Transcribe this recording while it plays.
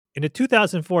In the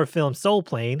 2004 film Soul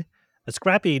Plane, a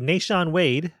scrappy Nashawn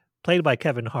Wade, played by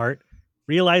Kevin Hart,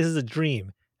 realizes a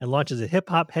dream and launches a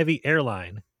hip-hop heavy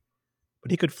airline.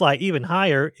 But he could fly even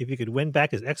higher if he could win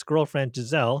back his ex-girlfriend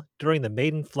Giselle during the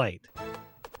maiden flight.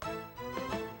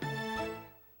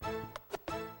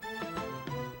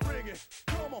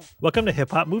 Welcome to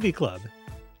Hip Hop Movie Club.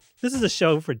 This is a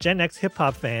show for Gen X hip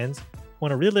hop fans who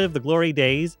want to relive the glory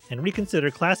days and reconsider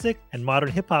classic and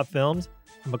modern hip hop films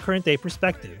from a current day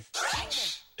perspective.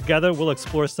 Together, we'll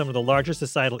explore some of the larger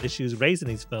societal issues raised in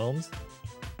these films.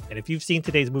 And if you've seen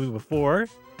today's movie before,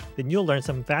 then you'll learn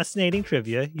some fascinating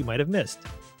trivia you might have missed.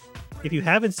 If you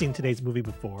haven't seen today's movie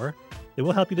before, then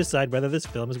we'll help you decide whether this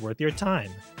film is worth your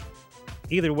time.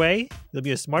 Either way, you'll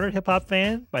be a smarter hip hop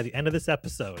fan by the end of this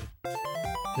episode.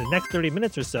 In the next 30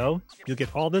 minutes or so, you'll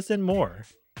get all this and more.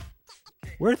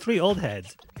 We're three old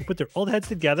heads who put their old heads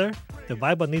together to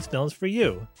vibe on these films for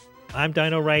you. I'm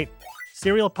Dino Wright,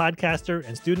 serial podcaster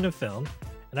and student of film,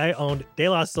 and I owned De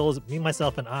La Soul's Me,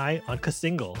 Myself, and I on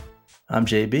Kasingle. I'm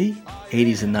JB,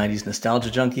 80s and 90s nostalgia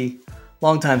junkie,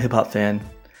 longtime hip-hop fan,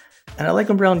 and I like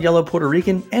them brown, yellow, Puerto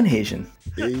Rican, and Haitian.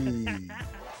 Hey,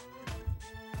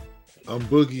 I'm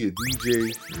Boogie, a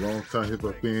DJ, longtime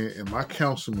hip-hop fan, and my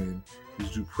councilman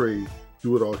is Dupree,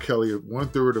 Do It All Kelly,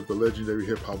 1/3 of the legendary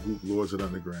hip-hop group Lords of the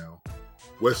Underground.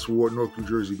 West Ward, North New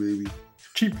Jersey, baby.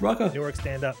 Cheap rocker. Newark,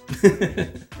 stand up.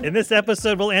 In this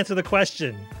episode, we'll answer the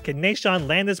question, can Nashawn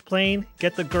land his plane,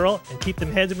 get the girl, and keep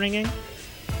them heads ringing?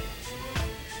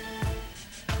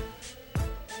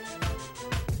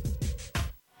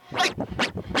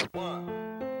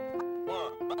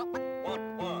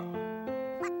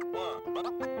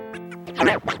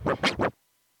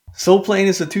 Soul Plane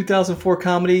is a 2004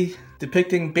 comedy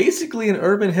depicting basically an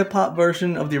urban hip-hop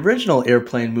version of the original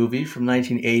Airplane movie from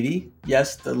 1980.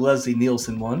 Yes, the Leslie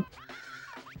Nielsen one.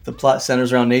 The plot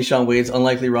centers around Nashawn Wade's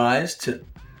unlikely rise to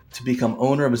become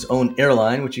owner of his own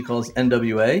airline, which he calls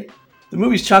NWA. The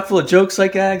movie's chock full of jokes,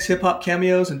 sight gags, hip-hop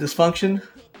cameos, and dysfunction,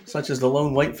 such as the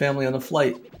lone white family on the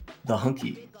flight, the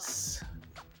Hunkies.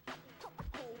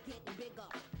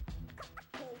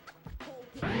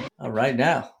 All right,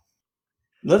 now,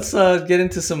 let's get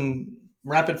into some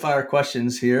rapid-fire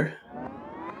questions here.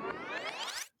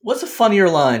 What's a funnier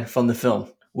line from the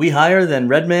film? We higher than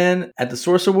Redman at the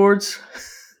Source Awards?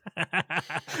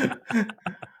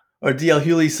 Or D.L.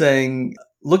 Hewley saying,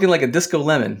 looking like a disco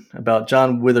lemon about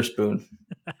John Witherspoon?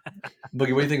 Boogie, what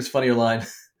do you think is a funnier line?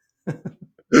 I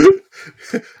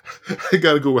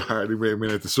gotta go with Higher Than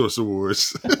Redman at the Source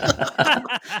Awards.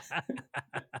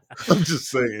 I'm just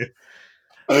saying.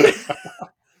 That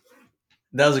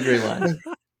was a great line.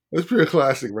 That's pretty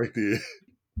classic right there.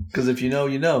 Because if you know,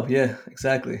 you know. Yeah,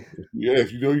 exactly. Yeah,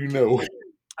 if you know, you know.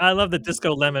 I love the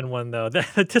Disco Lemon one, though.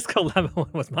 The Disco Lemon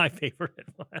one was my favorite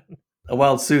one. A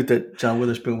wild suit that John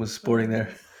Witherspoon was sporting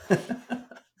there.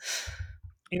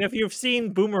 If you've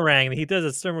seen Boomerang, he does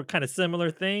a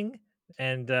similar thing,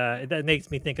 and that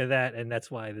makes me think of that, and that's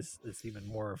why this is even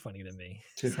more funny to me.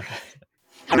 So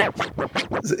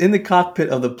in the cockpit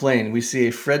of the plane, we see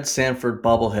a Fred Sanford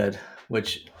bobblehead,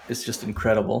 which is just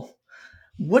incredible.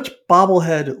 Which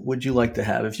bobblehead would you like to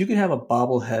have? If you could have a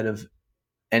bobblehead of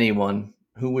anyone,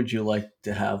 who would you like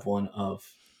to have one of?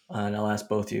 And I'll ask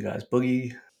both of you guys.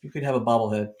 Boogie, you could have a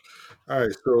bobblehead. All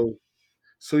right,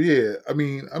 so yeah, I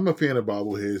mean, I'm a fan of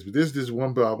bobbleheads, but there's this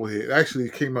one bobblehead. Actually,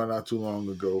 it came out not too long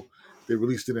ago. They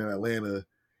released it in Atlanta.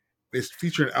 It's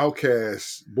featuring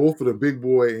Outkast, both of the Big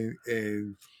Boy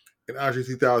and Andre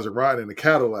 3000 riding in the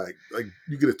Cadillac. Like,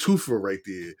 you get a twofer right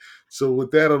there. So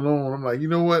with that alone, I'm like, you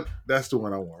know what? That's the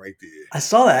one I want right there. I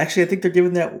saw that. Actually, I think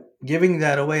they're giving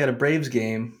that away at a Braves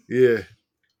game. Yeah.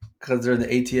 Because they're in the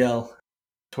ATL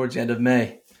towards the end of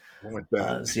May. I want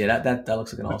that. So yeah, that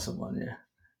looks like an awesome one. Yeah.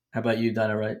 How about you,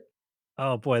 Donna Wright?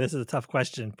 Oh boy, this is a tough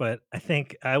question, but I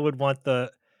think I would want a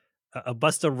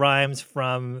Busta Rhymes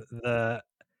from the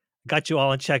Got You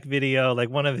All in Check video,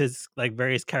 like one of his like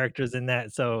various characters in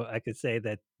that. So I could say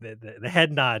that the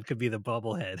head nod could be the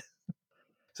bobblehead.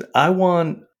 So I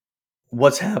want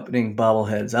What's Happening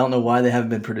bobbleheads. I don't know why they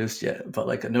haven't been produced yet, but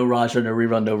like a No Roger, No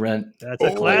Rerun, No Rent. That's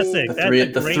a classic.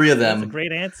 The three of them. That's a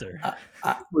great answer.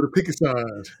 With a picket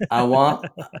sign. I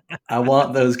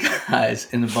want those guys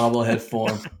in the bobblehead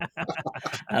form.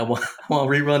 I want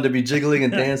Rerun to be jiggling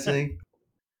and dancing.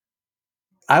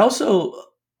 So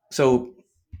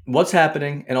What's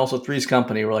Happening and also Three's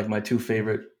Company were like my two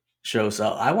favorite shows. So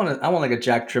I want like a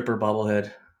Jack Tripper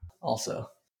bobblehead also.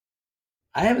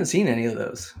 I haven't seen any of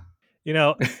those.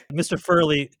 Mr.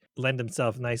 Furley lend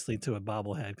himself nicely to a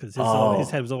bobblehead because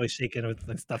his head was always shaking with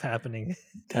like, stuff happening.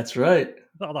 That's right.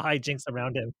 All the hijinks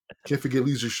around him. Can't forget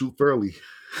Leisure Shoot Furley.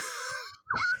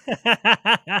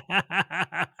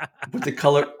 With the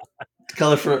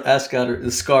color for ascot or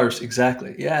the scarves,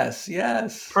 exactly. Yes,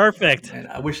 yes. Perfect. And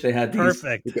I wish they had these.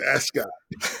 Perfect. With the ascot.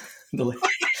 The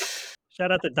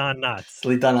Shout out to Don Knotts.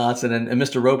 late Don Knotts and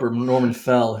Mr. Roper, Norman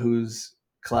Fell, whose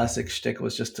classic shtick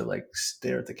was just to like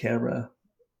stare at the camera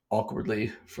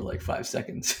awkwardly for like 5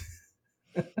 seconds.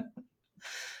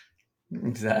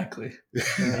 Exactly.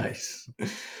 Nice.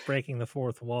 Breaking the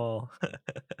fourth wall.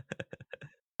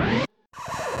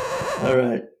 All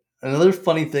right. Another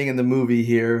funny thing in the movie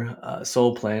here,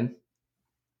 Soul Plane,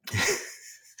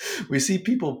 we see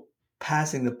people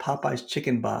passing the Popeye's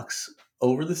chicken box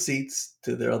over the seats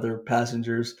to their other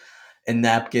passengers and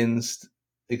napkins,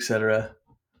 etc.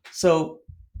 So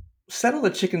settle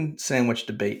the chicken sandwich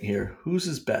debate here. Whose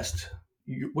is best?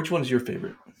 Which one is your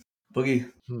favorite? Boogie?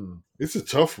 It's a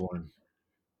tough one.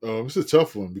 It's a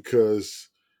tough one because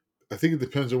I think it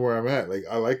depends on where I'm at. Like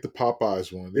I like the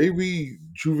Popeyes one. They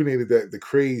rejuvenated the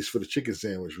craze for the chicken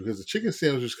sandwich because the chicken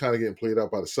sandwich was kind of getting played out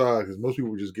by the side because most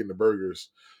people were just getting the burgers.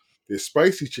 They're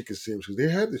spicy chicken sandwich because they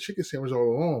had the chicken sandwich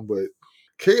all along, but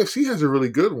KFC has a really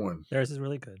good one. Theirs is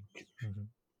really good. Mm-hmm.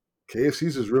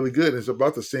 KFC's is really good. It's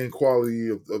about the same quality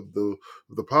of the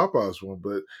Popeyes one,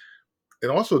 but and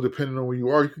also depending on where you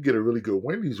are, you could get a really good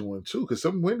Wendy's one too. Because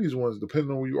some Wendy's ones, depending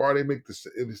on where you are, they make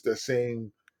it's that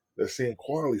same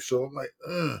quality. So I'm like,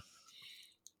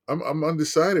 I'm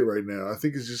undecided right now. I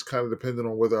think it's just kind of dependent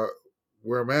on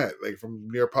where I'm at. Like from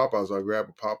near Popeyes, I'll grab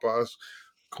a Popeyes.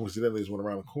 Coincidentally, there's one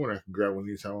around the corner. I can grab one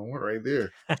anytime I want right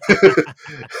there.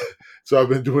 So I've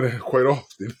been doing that quite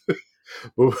often.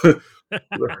 but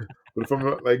if I'm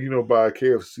by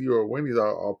KFC or Wendy's,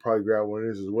 I'll probably grab one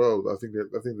of these as well. I think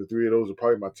the three of those are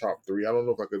probably my top three. I don't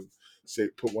know if I could say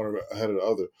put one ahead of the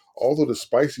other. Although the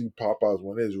spicy Popeyes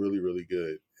one is really, really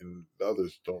good, and the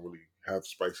others don't really have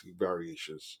spicy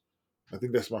variations. I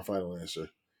think that's my final answer.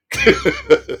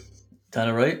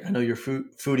 Donna, right? I know you're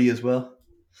foodie as well.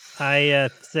 I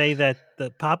say that the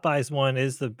Popeyes one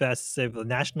is the best of the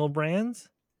national brands.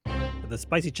 The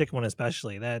spicy chicken one,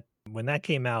 especially, that when that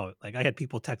came out, like I had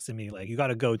people texting me like, "You got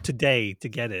to go today to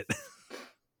get it."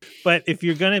 But if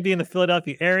you're going to be in the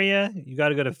Philadelphia area, you got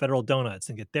to go to Federal Donuts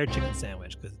and get their chicken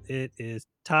sandwich because it is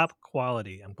top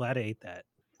quality. I'm glad I ate that.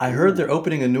 I heard they're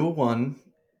opening a new one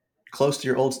close to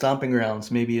your old stomping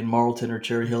grounds, maybe in Marlton or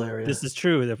Cherry Hill area. This is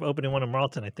true. They're opening one in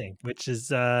Marlton, I think, which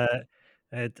is a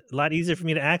lot easier for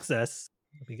me to access.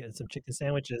 I'll be getting some chicken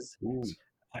sandwiches. Ooh.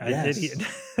 Yes.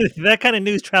 That kind of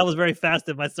news travels very fast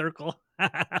in my circle.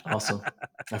 Awesome.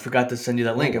 I forgot to send you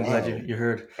that link. I'm glad you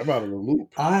heard. I'm out of the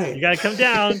loop. You got to come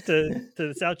down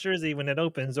to South Jersey when it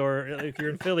opens, or if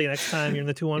you're in Philly next time you're in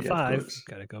the 215,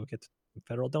 got to go get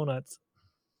Federal Donuts.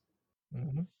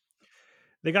 Mm-hmm.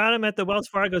 They got them at the Wells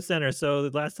Fargo Center. So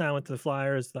the last time I went to the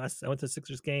Flyers, I went to the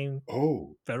Sixers game.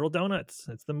 Oh, Federal Donuts.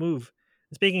 That's the move.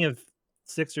 And speaking of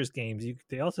Sixers games,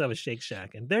 they also have a Shake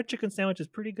Shack, and their chicken sandwich is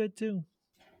pretty good too.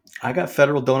 I got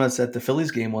Federal Donuts at the Phillies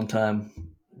game one time.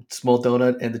 Small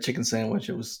donut and the chicken sandwich.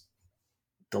 It was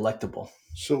delectable.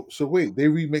 So wait, they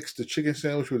remixed the chicken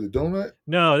sandwich with a donut?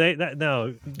 No,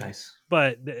 no. Nice.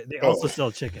 But they also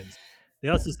sell chickens. They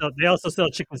also sell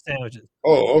chicken sandwiches.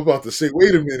 Oh, I was about to say,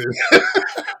 wait a minute.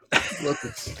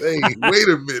 Wait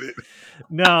a minute.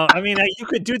 No, I mean you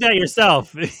could do that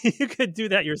yourself. You could do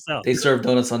that yourself. They serve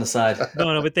donuts on the side.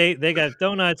 No, but they got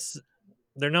donuts.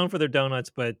 They're known for their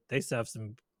donuts, but they have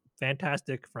some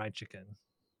fantastic fried chicken.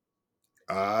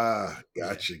 Ah,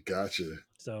 gotcha.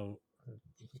 So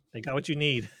they got what you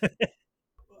need.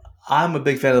 I'm a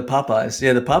big fan of the Popeyes.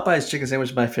 Yeah, the Popeyes chicken sandwich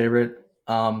is my favorite.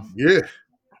 Yeah.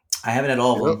 I haven't had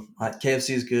all of them.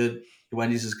 KFC is good.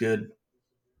 Wendy's is good.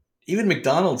 Even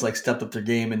McDonald's stepped up their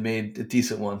game and made a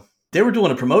decent one. They were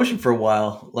doing a promotion for a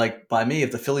while. Like by me,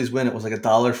 if the Phillies win, it was like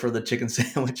 $1 for the chicken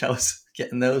sandwich. I was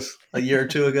getting those a year or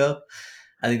two ago.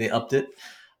 I think they upped it.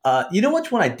 You know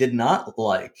which one I did not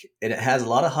like, and it has a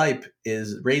lot of hype,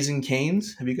 is Raising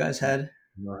Cane's. Have you guys had?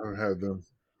 No, I haven't had them.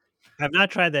 I've not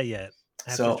tried that yet.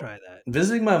 I have to try that.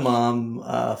 Visiting my mom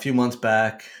a few months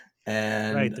back,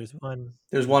 and right, there's one.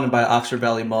 There's one by Oxford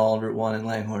Valley Mall on Route 1 in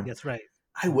Langhorne. That's right.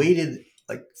 I waited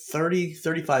 30,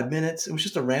 35 minutes. It was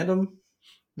just a random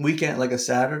weekend, like a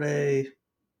Saturday,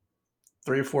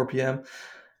 3 or 4 p.m.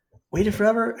 Waited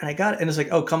forever, and I got it. And it's it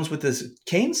comes with this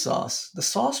cane sauce. The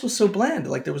sauce was so bland,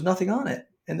 there was nothing on it.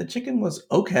 And the chicken was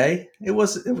okay. It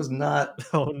was not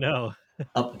oh no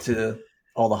up to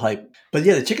all the hype. But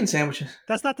yeah, the chicken sandwich.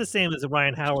 That's not the same as the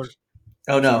Ryan Howard.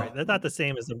 Oh no. Sorry, that's not the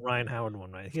same as the Ryan Howard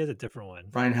one, right? He has a different one.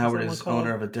 Ryan Howard is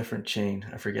owner of a different chain.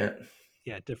 I forget.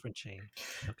 Yeah, different chain.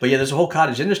 Okay. But yeah, there's a whole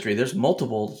cottage industry. There's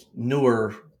multiple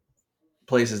newer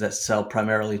places that sell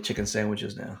primarily chicken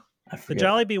sandwiches now. I The forget.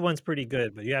 Jollibee one's pretty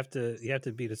good, but you have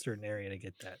to beat a certain area to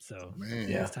get that. So Man,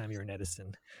 Yeah. next time you're in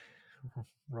Edison,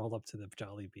 roll up to the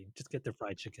Jollibee. Just get their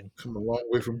fried chicken. come a long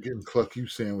way from getting Cluck You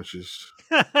sandwiches.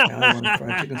 I want a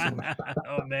fried chicken sandwich.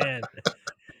 Oh man,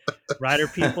 Rider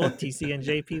people,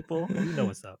 TCNJ people, you know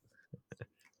what's up.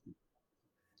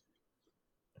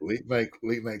 Late night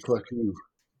Cluck You.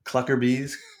 Clucker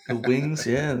bees, the wings,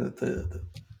 yeah, the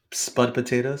spud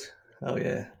potatoes. Oh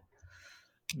yeah,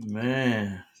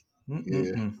 man.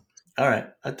 Yeah. All right,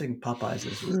 I think Popeyes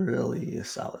is really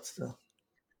solid still.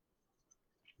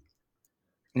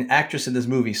 An actress in this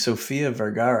movie, Sofia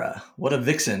Vergara. What a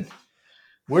vixen!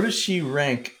 Where does she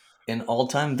rank in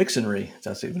all-time vixenry? If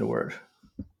that's even a word.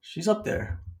 She's up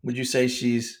there. Would you say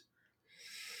she's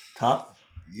top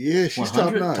Yeah, she's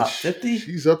top 100, notch. top 50?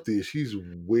 She's up there. She's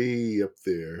way up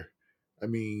there. I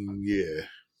mean,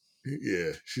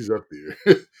 yeah, she's up there.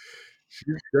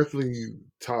 She's definitely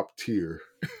top tier.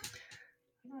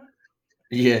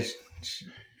 Yeah,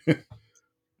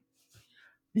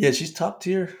 yeah, she's top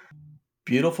tier.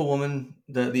 Beautiful woman.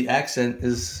 The accent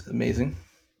is amazing.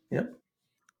 Yep,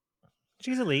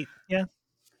 She's elite. Yeah,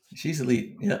 she's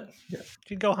elite. Yep, yep.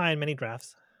 she'd go high in many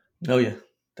drafts. Oh yeah,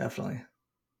 definitely.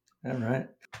 All right.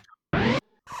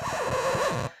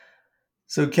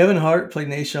 So Kevin Hart played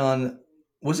Nashon.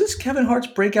 Was this Kevin Hart's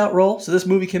breakout role? So this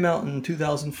movie came out in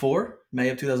 2004, May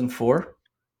of 2004,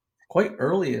 quite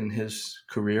early in his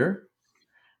career.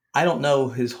 I don't know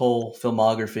his whole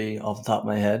filmography off the top of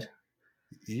my head.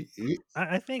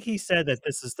 I think he said that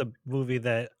this is the movie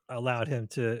that allowed him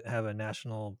to have a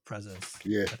national presence.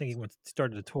 Yeah, I think he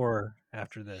started a tour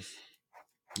after this.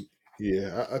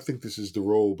 yeah. I think this is the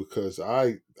role because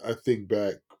I think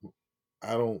back.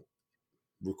 I don't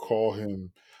recall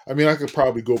him. I mean, I could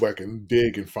probably go back and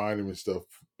dig and find him and stuff,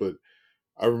 but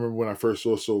I remember when I first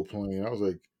saw Soul Plane, I was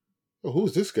like, "Oh,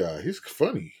 who's this guy? He's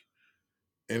funny."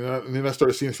 And then I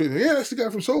started seeing his face. Yeah, that's the guy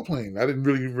from Soul Plane. I didn't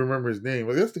really remember his name.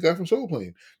 Like, that's the guy from Soul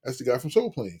Plane. That's the guy from Soul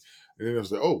Plane. And then I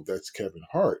was like, oh, that's Kevin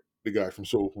Hart, the guy from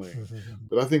Soul Plane.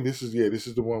 But I think this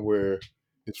is the one where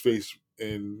his face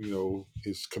and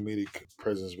his comedic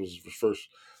presence was first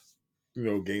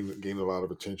gained a lot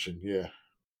of attention. Yeah.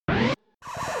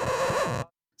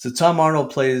 So Tom Arnold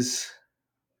plays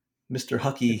Mr. It's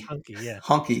hunky, yeah.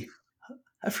 Hunky.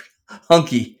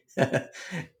 Hunky.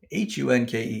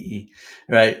 Hunkee.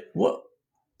 Right. What?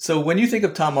 So when you think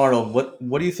of Tom Arnold, what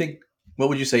do you think? What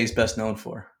would you say he's best known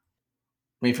for?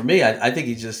 I mean, for me, I think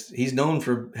he's known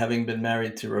for having been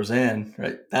married to Roseanne.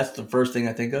 Right. That's the first thing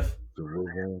I think of.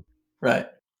 Right.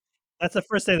 That's the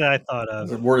first thing that I thought of.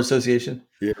 The word association.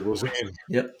 Yeah, Roseanne.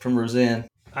 Yep, from Roseanne.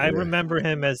 I remember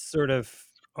him as sort of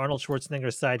Arnold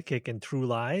Schwarzenegger's sidekick in True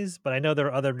Lies, but I know there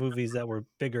are other movies that were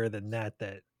bigger than that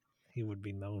he would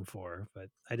be known for. But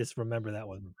I just remember that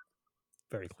one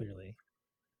very clearly.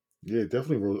 Yeah,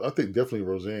 definitely. I think definitely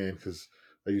Roseanne because,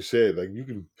 like you said, like you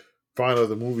can find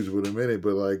other movies with him in it,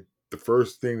 but like the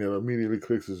first thing that immediately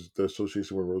clicks is the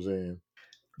association with Roseanne.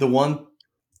 The one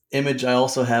image I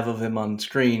also have of him on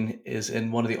screen is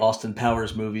in one of the Austin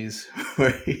Powers movies,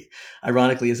 where he,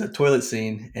 ironically, is a toilet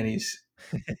scene, and he's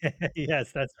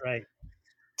yes, that's right.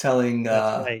 Telling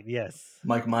right, yes,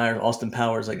 Mike Myers, Austin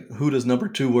Powers, like, who does number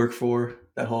 2 work for?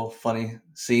 That whole funny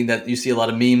scene that you see a lot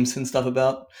of memes and stuff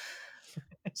about.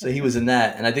 So he was in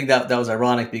that, and I think that was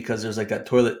ironic because there's like that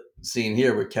toilet scene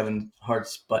here where Kevin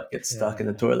Hart's butt gets stuck in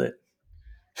the toilet.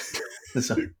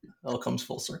 So it all comes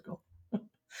full circle,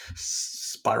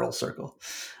 spiral circle.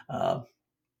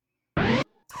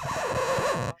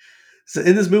 So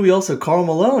in this movie, also Karl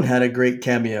Malone had a great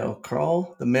cameo.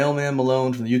 Karl, the mailman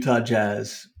Malone from the Utah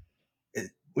Jazz.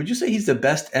 Would you say he's the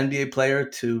best NBA player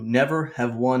to never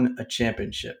have won a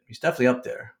championship? He's definitely up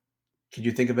there. Can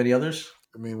you think of any others?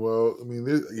 I mean,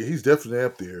 he's definitely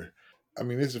up there. I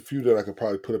mean, there's a few that I could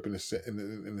probably put up in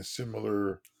a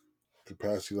similar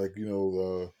capacity, like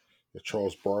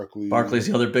Charles Barkley. Barkley's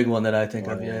the other big one that I think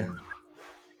of. Yeah.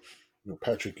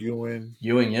 Patrick Ewing.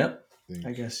 Yep.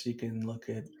 I guess you can look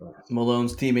at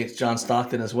Malone's teammates, John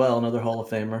Stockton as well, another Hall of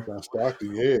Famer. John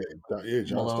Stockton, yeah,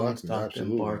 John Malone, Stockton,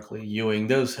 absolutely. Barkley, Ewing,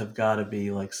 those have got to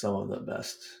be like some of the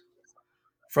best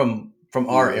from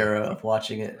our era of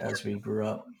watching it as we grew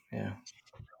up. Yeah.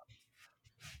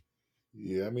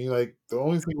 Yeah, I mean, like the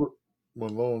only thing with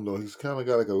Malone though, he's kind of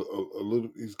got like a little,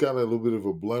 he's got a little bit of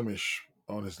a blemish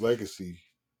on his legacy,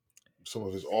 some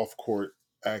of his off-court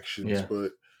actions,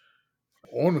 but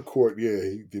on the court,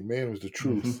 the man was the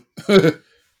truth. Mm-hmm.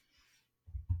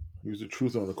 He was the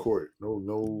truth on the court.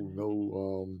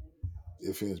 No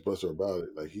ifs, ands, buts about it.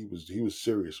 Like he was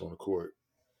serious on the court.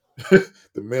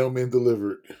 The mailman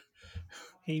delivered.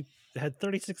 He had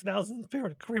 36,000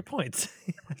 career points.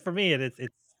 For me,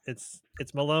 it's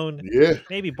Malone, Yeah.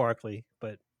 maybe Barkley,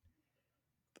 but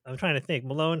I'm trying to think.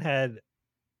 Malone had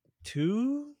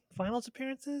 2 finals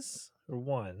appearances or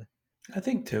 1. I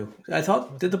think 2. I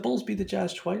thought, did the Bulls beat the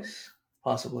Jazz twice?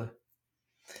 Possibly.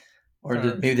 Or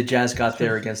maybe the Jazz got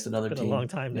there against another It's team. been a long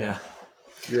time now.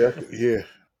 Yeah.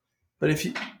 But if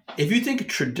you think a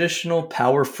traditional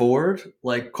power forward,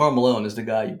 like Karl Malone is the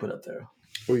guy you put up there.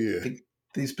 Oh yeah.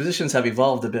 These positions have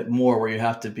evolved a bit more where you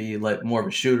have to be like more of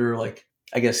a shooter. Like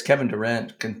I guess Kevin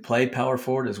Durant can play power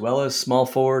forward as well as small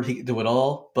forward. He can do it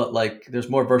all, but like there's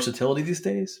more versatility these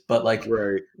days. But like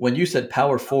when you said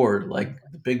power forward, like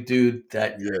the big dude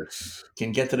that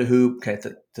can get to the hoop, can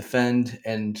defend,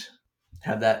 and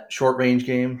have that short range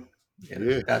game.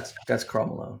 Yeah. That's Karl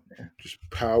Malone. Yeah. Just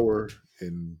power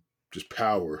and just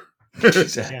power.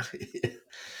 Exactly.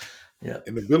 Yeah.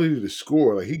 And the ability to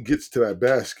score, like he gets to that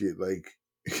basket, like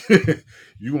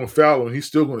you gonna foul him, he's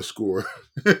still gonna score.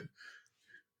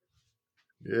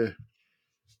 Yeah.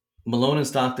 Malone and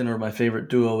Stockton are my favorite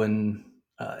duo in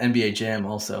NBA Jam.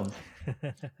 Also,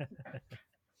 I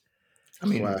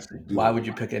mean, classic duo. Why would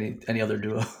you pick any other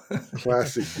duo?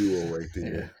 Classic duo right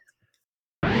there.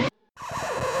 Yeah.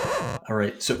 All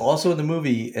right. So also in the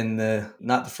movie, in the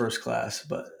not the first class,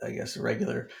 but I guess the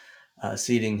regular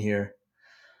seating here,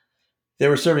 they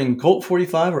were serving Colt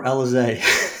 45 or Alizé.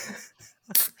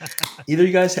 Either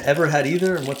you guys ever had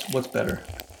either, and what's better?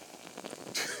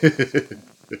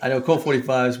 I know Colt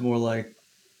 45 is more like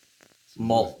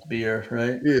malt beer,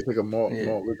 right? Yeah, it's like a malt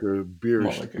liquor, beer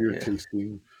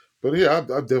tasting. But yeah, I've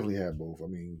definitely had both. I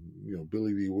mean,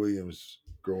 Billy D. Williams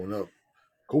growing up,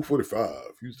 Colt 45,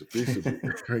 he was the face of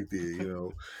it right there,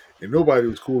 and nobody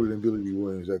was cooler than Billy D.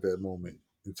 Williams at that moment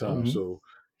in time. Mm-hmm. So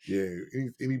yeah,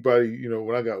 anybody,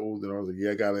 when I got older, I was like,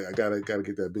 yeah, I gotta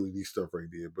get that Billy D stuff right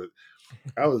there. But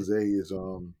Alizé is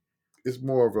it's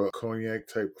more of a cognac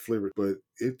type flavor, but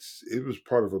it was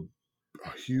part of a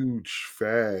huge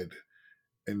fad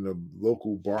in the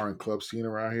local bar and club scene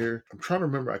around here. I'm trying to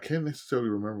remember. I can't necessarily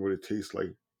remember what it tastes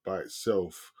like by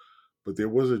itself, but there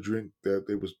was a drink that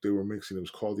they were mixing. It was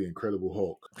called the Incredible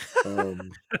Hulk.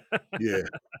 Yeah,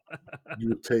 you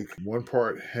would take 1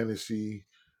 part Hennessy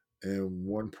and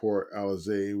 1 part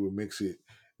Alizé. We would mix it,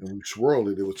 and when you swirl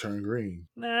it, it would turn green.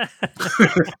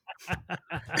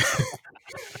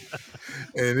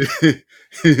 And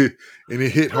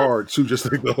it hit hard too,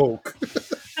 just like the Hulk.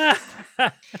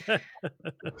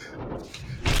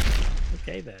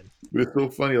 Okay then. But it's so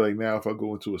funny. Like now, if I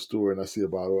go into a store and I see a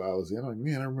bottle of Alizé, I'm like,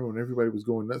 man, I remember when everybody was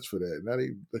going nuts for that. Now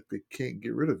they can't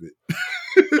get rid of it.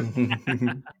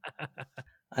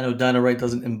 I know Dinah Wright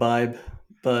doesn't imbibe,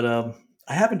 but I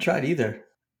haven't tried either.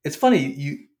 It's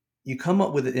funny you come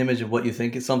up with an image of what you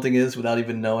think something is without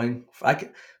even knowing.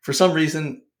 For some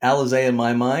reason, Alizé in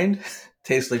my mind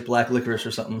tastes like black licorice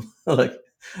or something like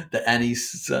the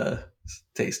anise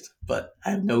taste, but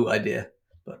I have no idea.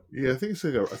 But yeah, I think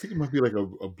it might be like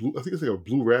a blue. I think it's like a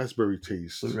blue raspberry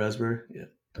taste. Blue raspberry, yeah.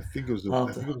 I think it was a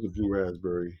blue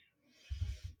raspberry.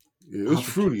 Yeah, it was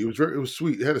fruity. It was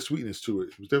sweet. It had a sweetness to it.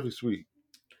 It was definitely sweet.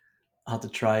 I'll have to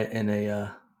try it in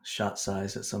a shot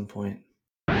size at some point.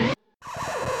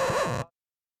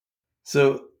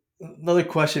 So another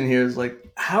question here is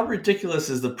like, how ridiculous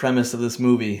is the premise of this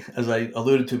movie? As I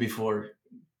alluded to before,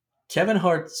 Kevin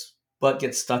Hart's butt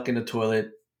gets stuck in the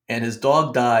toilet and his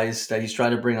dog dies that he's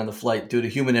trying to bring on the flight due to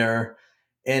human error,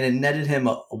 and it netted him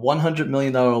a $100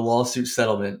 million lawsuit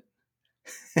settlement.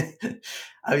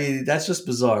 I mean, that's just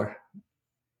bizarre.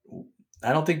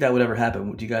 I don't think that would ever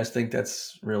happen. Do you guys think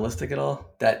that's realistic at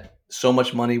all? That so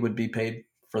much money would be paid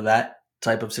for that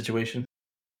type of situation?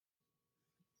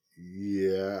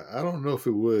 Yeah, I don't know if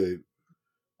it would,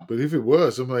 but if it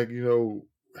was, I'm like,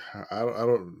 I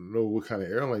don't know what kind of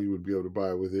airline you would be able to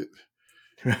buy with it.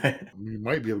 Right. You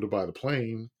might be able to buy the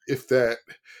plane, if that.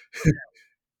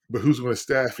 But who's going to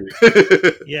staff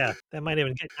it? Yeah, that might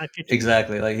even get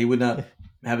exactly. Like he would not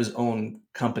have his own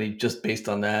company just based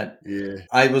on that. Yeah.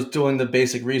 I was doing the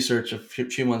basic research a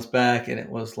few months back, and it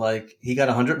was like he got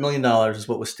 $100 million is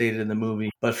what was stated in the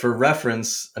movie. But for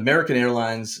reference, American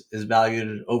Airlines is valued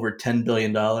at over $10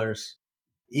 billion.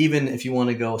 Even if you want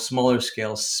to go smaller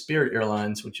scale, Spirit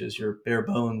Airlines, which is your bare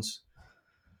bones,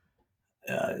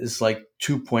 is like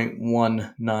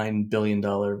 $2.19 billion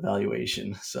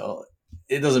valuation. So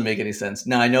it doesn't make any sense.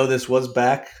 Now, I know this was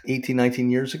back 18, 19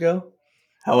 years ago.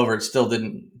 However, it still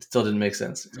didn't make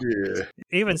sense. Yeah.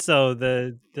 Even so,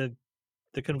 the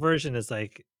conversion is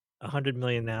like 100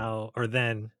 million now, or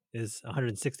then is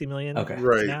 160 million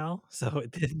now. So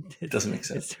it doesn't make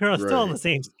sense. It's still on the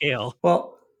same scale.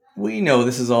 Well, we know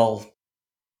this is all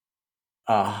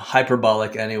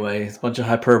hyperbolic anyway. It's a bunch of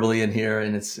hyperbole in here,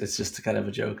 and it's just kind of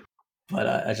a joke.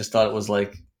 But I just thought it was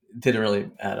like, didn't really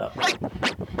add up.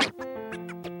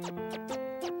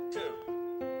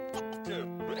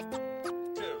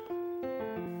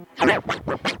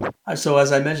 So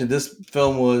as I mentioned, this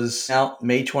film was out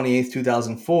May 28th,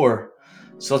 2004.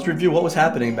 So let's review what was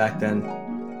happening back then.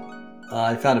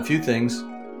 I found a few things.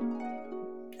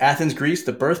 Athens, Greece,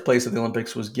 the birthplace of the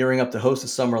Olympics, was gearing up to host the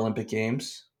Summer Olympic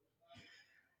Games.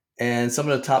 And some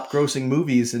of the top grossing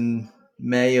movies in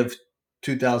May of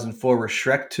 2004 were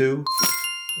Shrek 2,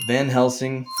 Van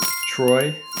Helsing,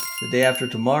 Troy, The Day After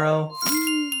Tomorrow,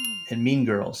 and Mean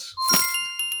Girls.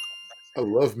 I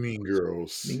love Mean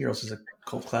Girls. Mean Girls is a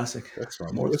cult classic. That's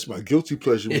my guilty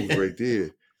pleasure movie right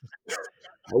there.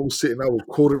 I was sitting, I would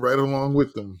quote it right along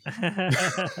with them.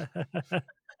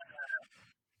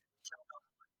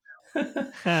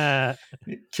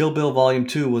 Kill Bill Volume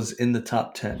 2 was in the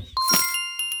top 10.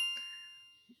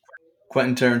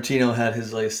 Quentin Tarantino had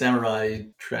his like samurai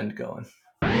trend going.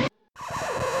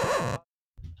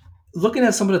 Looking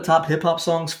at some of the top hip-hop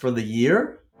songs for the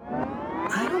year,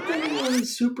 I don't think it was a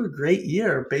super great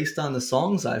year based on the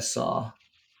songs I saw.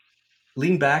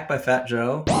 Lean Back by Fat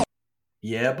Joe.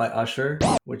 Yeah by Usher,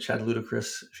 which had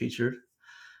Ludacris featured.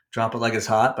 Drop It Like It's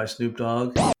Hot by Snoop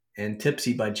Dogg. And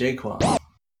Tipsy by J-Kwon.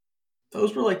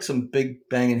 Those were like some big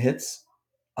banging hits.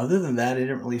 Other than that, I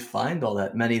didn't really find all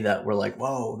that many that were like,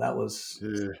 whoa, that was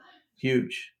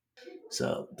huge.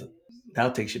 So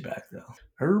that takes you back, though.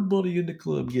 Everybody in the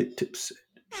club get tipsy.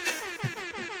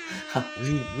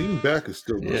 Lean Back is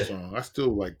still my song. I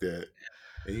still like that.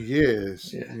 And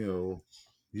yes,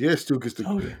 still gets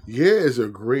the is a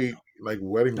great like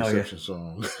wedding reception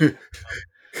song.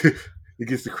 It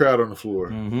gets the crowd on the floor.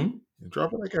 Mm-hmm. And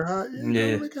Drop It Like a Hot.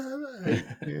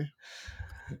 Yeah.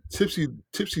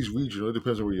 Tipsy's regional. It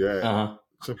depends on where you're at. Uh-huh.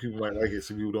 Some people might like it,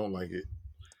 some people don't like it.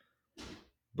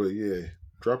 But yeah,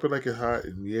 Drop It Like a Hot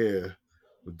and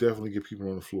will definitely get people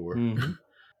on the floor. Mm-hmm.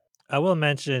 I will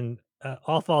mention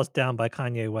All Falls Down by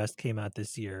Kanye West came out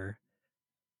this year.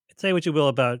 Say what you will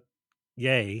about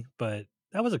Ye, but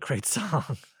that was a great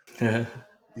song. Yeah,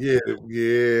 that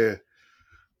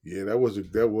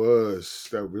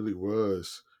really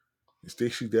was. And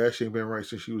Stacey Dash ain't been right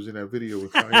since she was in that video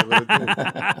with Kanye. Let It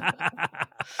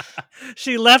Go.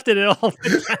 She left it, it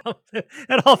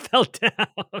all fell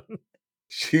down.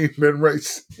 She ain't been right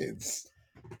since.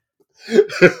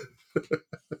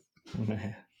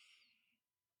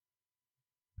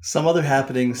 Some other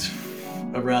happenings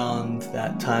around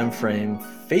that time frame.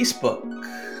 Facebook,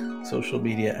 social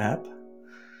media app,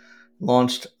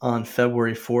 launched on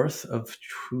February 4th of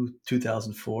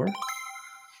 2004.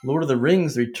 Lord of the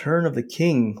Rings, The Return of the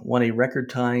King won a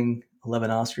record-tying 11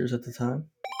 Oscars at the time.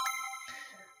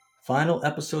 Final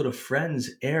episode of Friends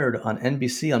aired on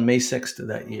NBC on May 6th of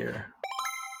that year,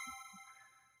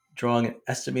 drawing an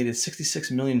estimated 66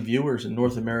 million viewers in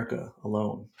North America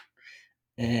alone.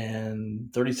 And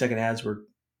 30-second ads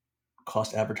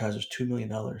cost advertisers $2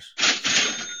 million.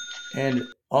 And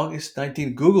August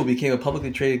 19th, Google became a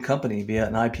publicly traded company via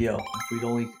an IPO. If we'd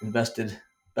only invested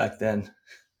back then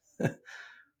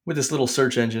with this little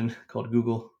search engine called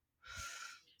Google.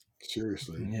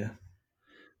 Seriously. Yeah.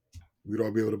 We'd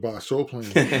all be able to buy a soul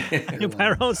plane. Buy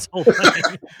our own soul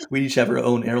plane. We'd each have our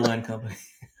own airline company.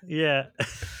 Yeah.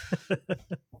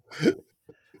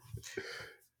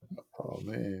 Oh,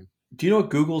 man. Do you know what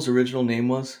Google's original name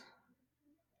was?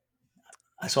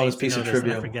 I saw this piece of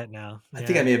trivia. I forget now. I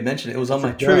think I may have mentioned it. It was on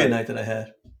my trivia night that I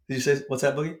had. Did you say, what's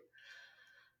that, Boogie?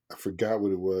 I forgot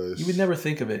what it was. You would never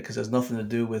think of it because it has nothing to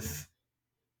do with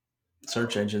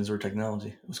search engines or technology.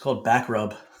 It was called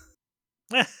Backrub.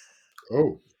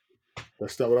 Oh,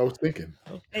 that's not what I was thinking.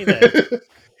 Okay, then.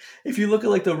 If you look at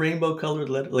like the rainbow colored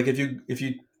letter, like if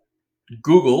you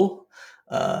Google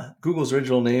Google's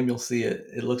original name, you'll see it.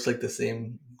 It looks like the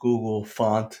same Google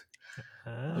font.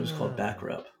 It was called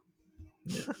Backrub.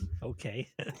 Okay.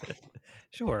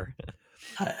 Sure.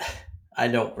 I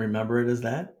don't remember it as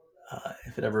that.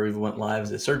 If it ever even went live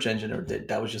as a search engine, or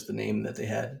that was just the name that they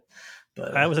had.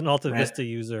 But I was an Alta Vista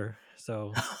user,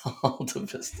 so Alta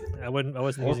Vista. I wasn't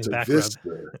using Alta Backrub. Vista.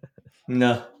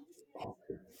 No.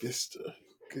 Alta Vista.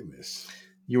 Goodness.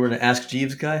 You were an Ask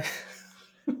Jeeves guy?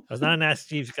 I was not an Ask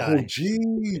Jeeves guy. Oh,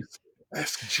 Jeeves.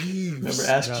 Ask Jeeves. Remember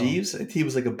Ask Jeeves? He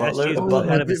was like a butler. Ask Jeeves was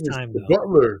ahead of his time, though.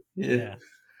 Butler. Yeah.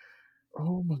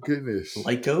 Oh my goodness.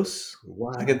 Lycos?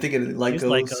 Wow. I can think of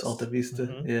Lycos, Alta Vista.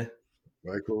 Mm-hmm. Yeah.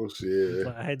 Lycos,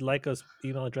 yeah. I had Lycos'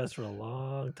 email address for a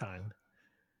long time.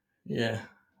 Yeah.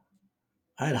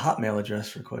 I had a Hotmail address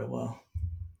for quite a while.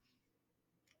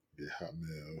 Yeah,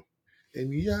 Hotmail.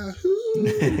 and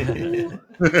Yahoo.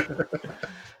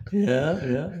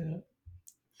 Yeah.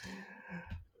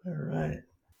 All right.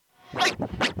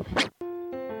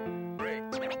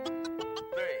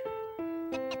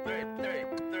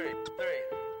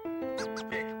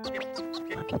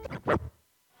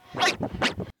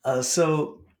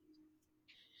 So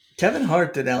Kevin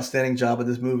Hart did an outstanding job with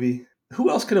this movie. Who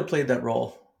else could have played that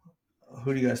role?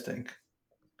 Who do you guys think?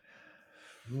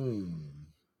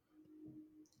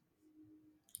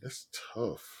 That's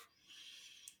tough.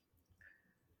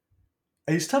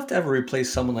 It's tough to ever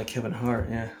replace someone like Kevin Hart.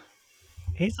 Yeah.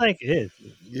 He's like it.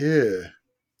 Yeah.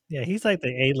 Yeah, he's like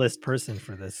the A-list person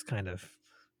for this kind of.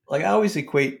 Like I always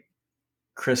equate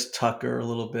Chris Tucker a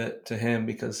little bit to him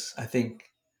because I think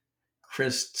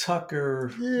Chris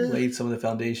Tucker laid some of the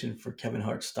foundation for Kevin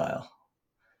Hart's style.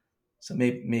 So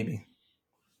maybe.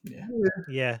 Yeah.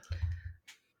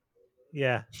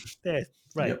 They're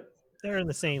right. Yep. They're in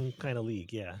the same kind of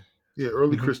league. Yeah. Yeah,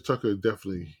 early Chris Tucker,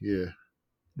 definitely. Yeah.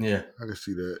 Yeah. I can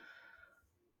see that.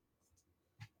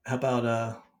 How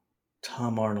about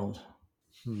Tom Arnold?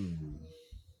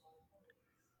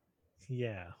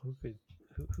 Yeah.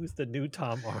 Who's the new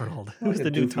Tom Arnold? Like Who's a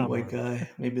the new doofy Tom white Arnold? guy?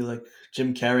 Maybe like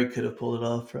Jim Carrey could have pulled it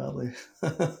off, probably.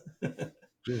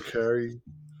 Jim Carrey,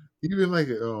 even like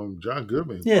John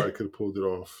Goodman probably could have pulled it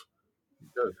off.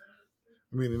 Yeah.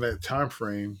 I mean, in that time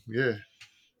frame, yeah.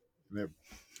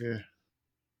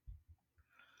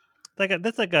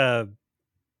 That's like a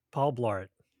Paul Blart.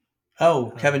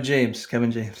 Oh, Kevin James.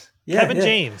 Yeah, Kevin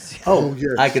James. Oh,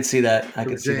 yes. I could see that. I Kevin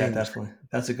could see James. that, definitely.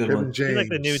 That's a good Kevin one. James. He's like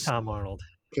the new Tom Arnold.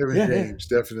 Kevin James,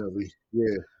 definitely.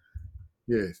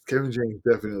 Yeah. Kevin James,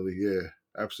 definitely. Yeah,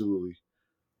 absolutely.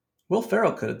 Will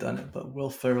Ferrell could have done it, but Will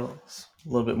Ferrell's a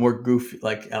little bit more goofy,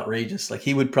 like outrageous. Like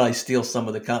he would probably steal some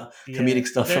of the comedic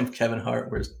stuff from Kevin Hart,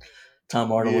 whereas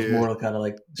Tom Arnold was more kind of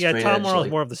like straight Tom edge, Arnold's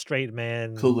like more of the straight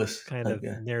man, clueless kind of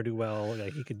ne'er-do-well.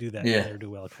 Like he could do that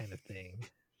ne'er-do-well kind of thing,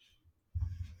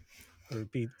 or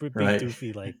be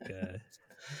doofy like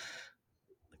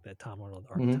that Tom Arnold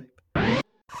archetype.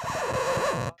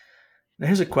 Now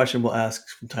here's a question we'll ask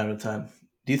from time to time: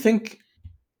 do you think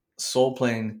Soul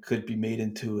Plane could be made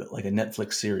into like a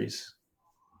Netflix series?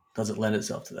 Does it lend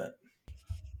itself to that?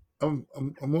 I'm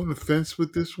on the fence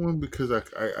with this one because I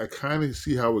kind of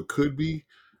see how it could be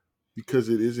because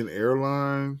it is an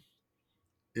airline,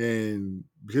 and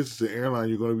because it's an airline,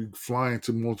 you're going to be flying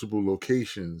to multiple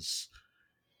locations,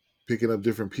 picking up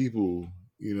different people,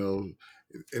 and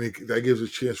that gives a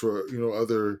chance for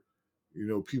other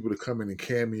people to come in and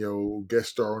cameo, guest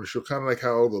star on the show, kind of like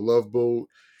how the Love Boat.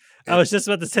 I was just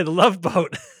about to say the Love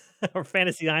Boat or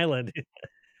Fantasy Island.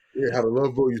 Yeah, how the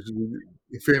Love Boat used to be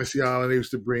in Fantasy Island. They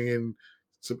used to bring in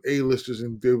some A-listers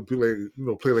and they would be like,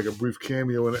 play like a brief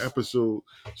cameo in an episode.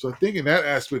 So I think in that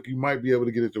aspect, you might be able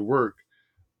to get it to work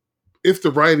if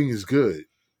the writing is good.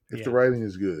 The writing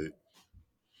is good,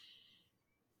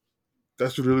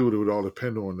 that's really what it would all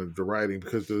depend on, the writing,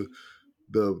 because the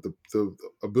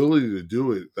ability to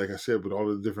do it, like I said, with all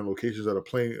the different locations that an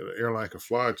airline can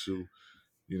fly to,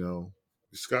 the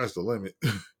sky's the limit.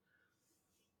 But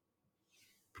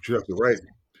you have to write.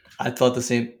 I thought the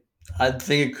same. I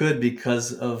think it could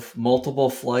because of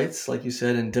multiple flights, like you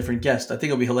said, and different guests. I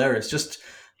think it'll be hilarious. Just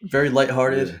very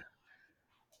lighthearted. Yeah.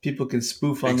 People can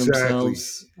spoof on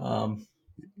themselves.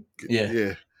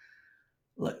 Yeah.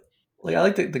 Like I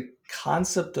like the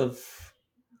concept of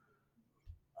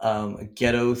a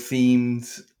ghetto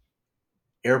themed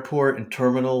airport and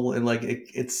terminal, and like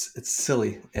it's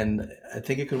silly, and I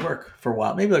think it could work for a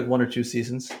while. Maybe like 1 or 2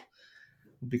 seasons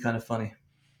would be kind of funny.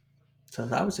 So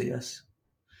I would say yes.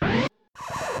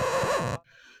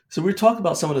 So we talked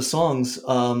about some of the songs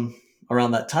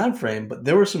around that time frame, but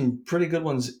there were some pretty good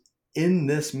ones in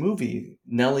this movie.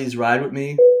 Nelly's "Ride With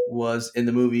Me" was in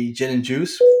the movie. Gin and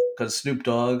Juice, because Snoop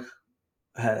Dogg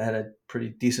had a pretty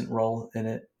decent role in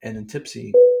it, and then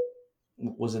Tipsy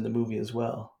was in the movie as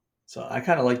well. So I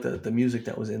kind of like the music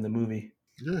that was in the movie.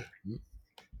 Yeah,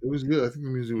 it was good. I think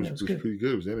the music was pretty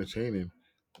good. It was entertaining.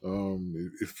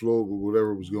 It flowed with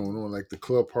whatever was going on, like the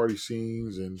club party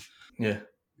scenes, and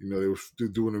they were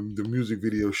doing the music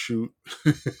video shoot.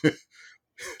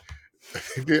 I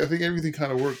think everything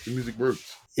kind of worked. The music worked.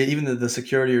 Yeah, even the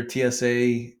security or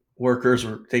TSA workers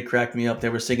they cracked me up. They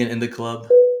were singing "In the Club."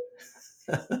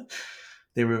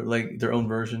 They were like their own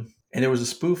version, and there was a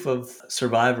spoof of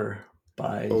 "Survivor"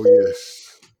 by. Oh yes.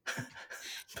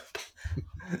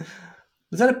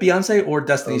 Was that a Beyonce or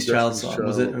Destiny's Child song?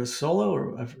 Was it a solo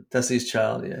or Destiny's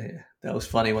Child? Yeah. That was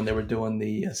funny when they were doing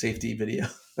the safety video.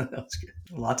 That was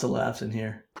good. Lots of laughs in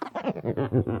here.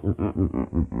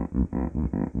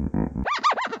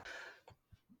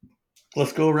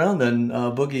 Let's go around then.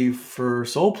 Boogie, for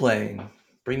Soul Playing,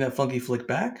 bring that funky flick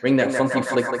back Bring that funky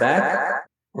flick back.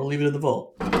 or leave it in the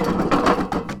vault.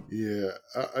 Yeah,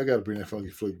 I got to bring that funky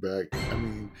flick back. I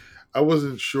mean, I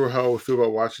wasn't sure how I would feel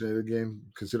about watching it again,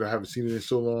 considering I haven't seen it in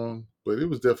so long. But it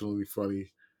was definitely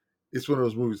funny. It's one of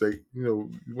those movies like you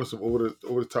want some over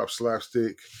the top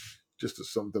slapstick, just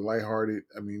something lighthearted.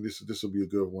 I mean, this will be a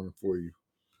good one for you.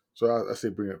 So I say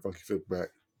bring that funky flick back.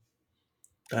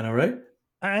 That all right?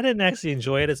 I didn't actually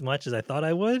enjoy it as much as I thought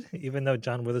I would, even though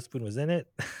John Witherspoon was in it.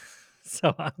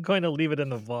 So I'm going to leave it in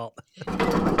the vault.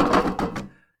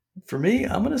 For me,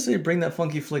 I'm going to say bring that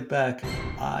funky flick back.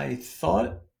 I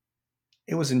thought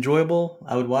it was enjoyable.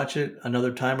 I would watch it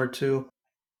another time or two.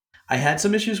 I had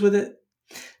some issues with it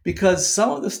because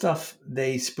some of the stuff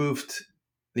they spoofed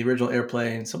the original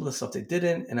Airplane, some of the stuff they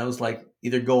didn't, and I was like,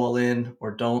 either go all in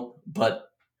or don't. But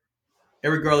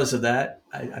regardless of that,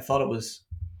 I thought it was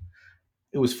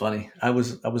funny. I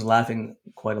was laughing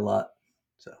quite a lot,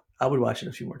 so I would watch it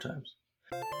a few more times.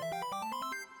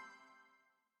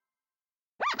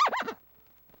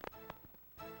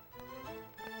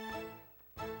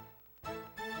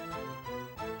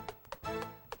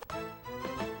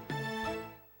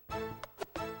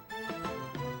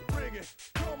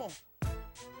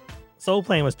 Soul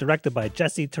Plane was directed by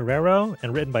Jesse Terrero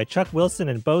and written by Chuck Wilson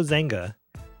and Bo Zenga.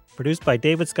 Produced by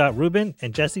David Scott Rubin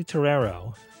and Jesse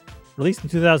Terrero. Released in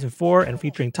 2004 and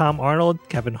featuring Tom Arnold,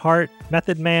 Kevin Hart,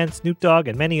 Method Man, Snoop Dogg,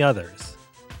 and many others.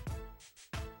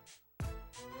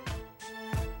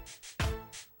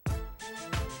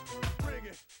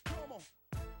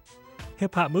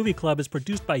 Hip Hop Movie Club is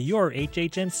produced by your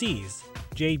HHMCs,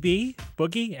 JB,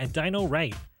 Boogie, and Dino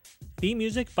Wright. Theme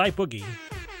music by Boogie.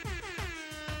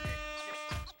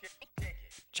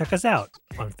 Check us out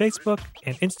on Facebook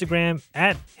and Instagram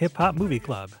at Hip Hop Movie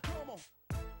Club.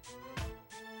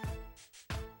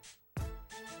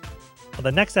 On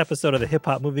the next episode of the Hip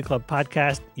Hop Movie Club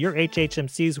podcast, your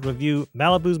HHMCs review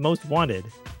Malibu's Most Wanted.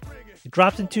 It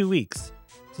drops in 2 weeks.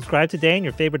 Subscribe today in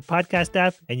your favorite podcast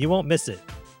app and you won't miss it.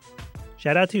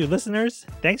 Shout out to you listeners.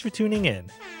 Thanks for tuning in.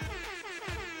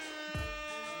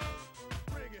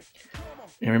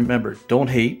 And remember, don't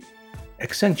hate,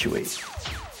 accentuate.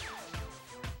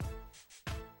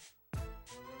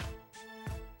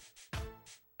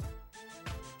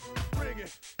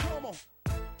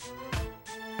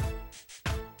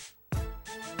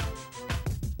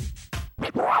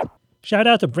 Shout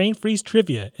out to Brain Freeze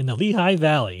Trivia in the Lehigh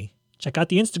Valley. Check out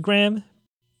the Instagram,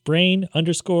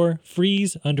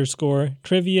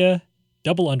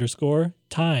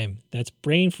 brain_freeze_trivia_time. That's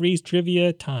Brain Freeze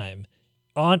Trivia time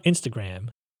on Instagram.